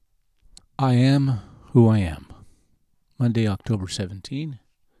I am who I am. Monday, October 17,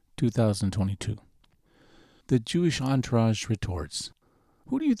 2022. The Jewish entourage retorts,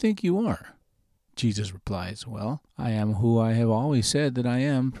 "Who do you think you are?" Jesus replies, "Well, I am who I have always said that I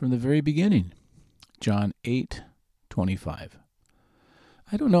am from the very beginning." John 8:25.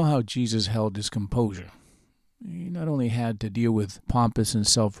 I don't know how Jesus held his composure. He not only had to deal with pompous and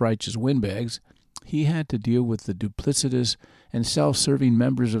self-righteous windbags, he had to deal with the duplicitous and self-serving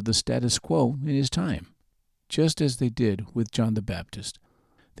members of the status quo in his time, just as they did with John the Baptist.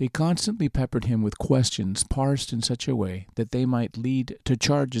 They constantly peppered him with questions parsed in such a way that they might lead to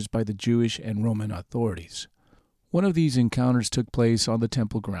charges by the Jewish and Roman authorities. One of these encounters took place on the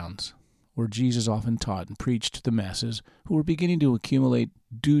temple grounds, where Jesus often taught and preached to the masses who were beginning to accumulate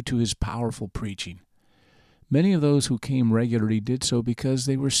due to his powerful preaching. Many of those who came regularly did so because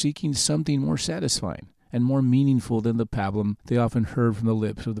they were seeking something more satisfying and more meaningful than the pablum they often heard from the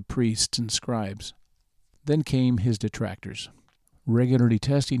lips of the priests and scribes. Then came his detractors, regularly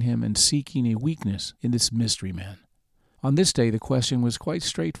testing him and seeking a weakness in this mystery man. On this day, the question was quite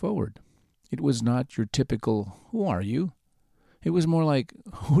straightforward. It was not your typical, "Who are you?" It was more like,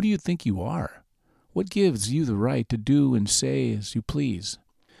 "Who do you think you are? What gives you the right to do and say as you please?"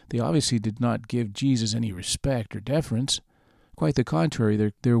 They obviously did not give Jesus any respect or deference. Quite the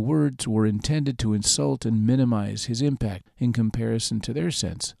contrary, their words were intended to insult and minimize his impact in comparison to their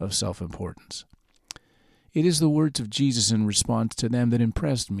sense of self-importance. It is the words of Jesus in response to them that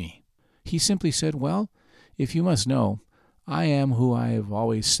impressed me. He simply said, "Well, if you must know, I am who I have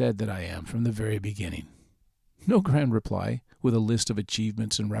always said that I am from the very beginning." No grand reply with a list of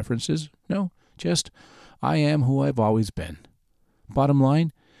achievements and references. No, just, "I am who I've always been." Bottom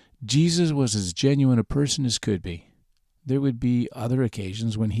line, Jesus was as genuine a person as could be. There would be other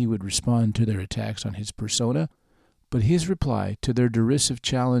occasions when he would respond to their attacks on his persona, but his reply to their derisive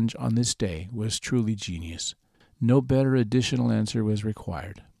challenge on this day was truly genius. No better additional answer was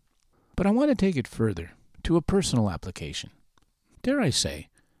required. But I want to take it further, to a personal application. Dare I say,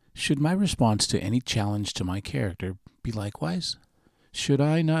 should my response to any challenge to my character be likewise? Should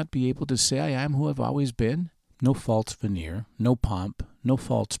I not be able to say I am who I've always been? No false veneer, no pomp, no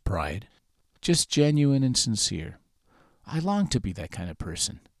false pride, just genuine and sincere. I long to be that kind of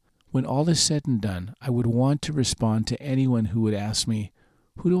person. When all is said and done, I would want to respond to anyone who would ask me,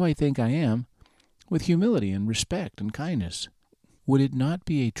 "Who do I think I am?" with humility and respect and kindness. Would it not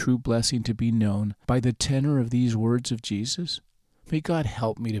be a true blessing to be known by the tenor of these words of Jesus? May God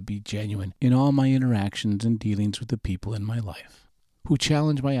help me to be genuine in all my interactions and dealings with the people in my life, who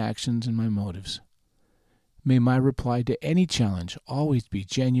challenge my actions and my motives. May my reply to any challenge always be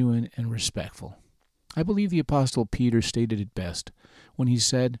genuine and respectful. I believe the Apostle Peter stated it best when he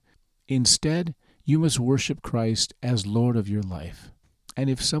said, "Instead, you must worship Christ as Lord of your life. And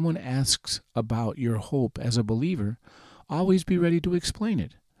if someone asks about your hope as a believer, always be ready to explain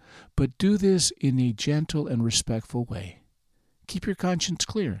it. But do this in a gentle and respectful way. Keep your conscience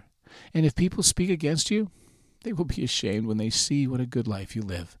clear. And if people speak against you, they will be ashamed when they see what a good life you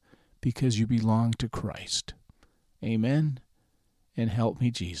live, because you belong to Christ. Amen, and help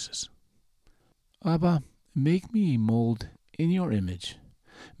me, Jesus." Abba, make me a mold in your image.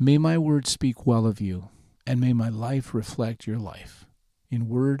 May my words speak well of you, and may my life reflect your life, in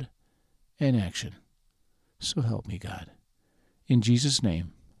word and action. So help me, God. In Jesus'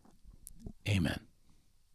 name, amen.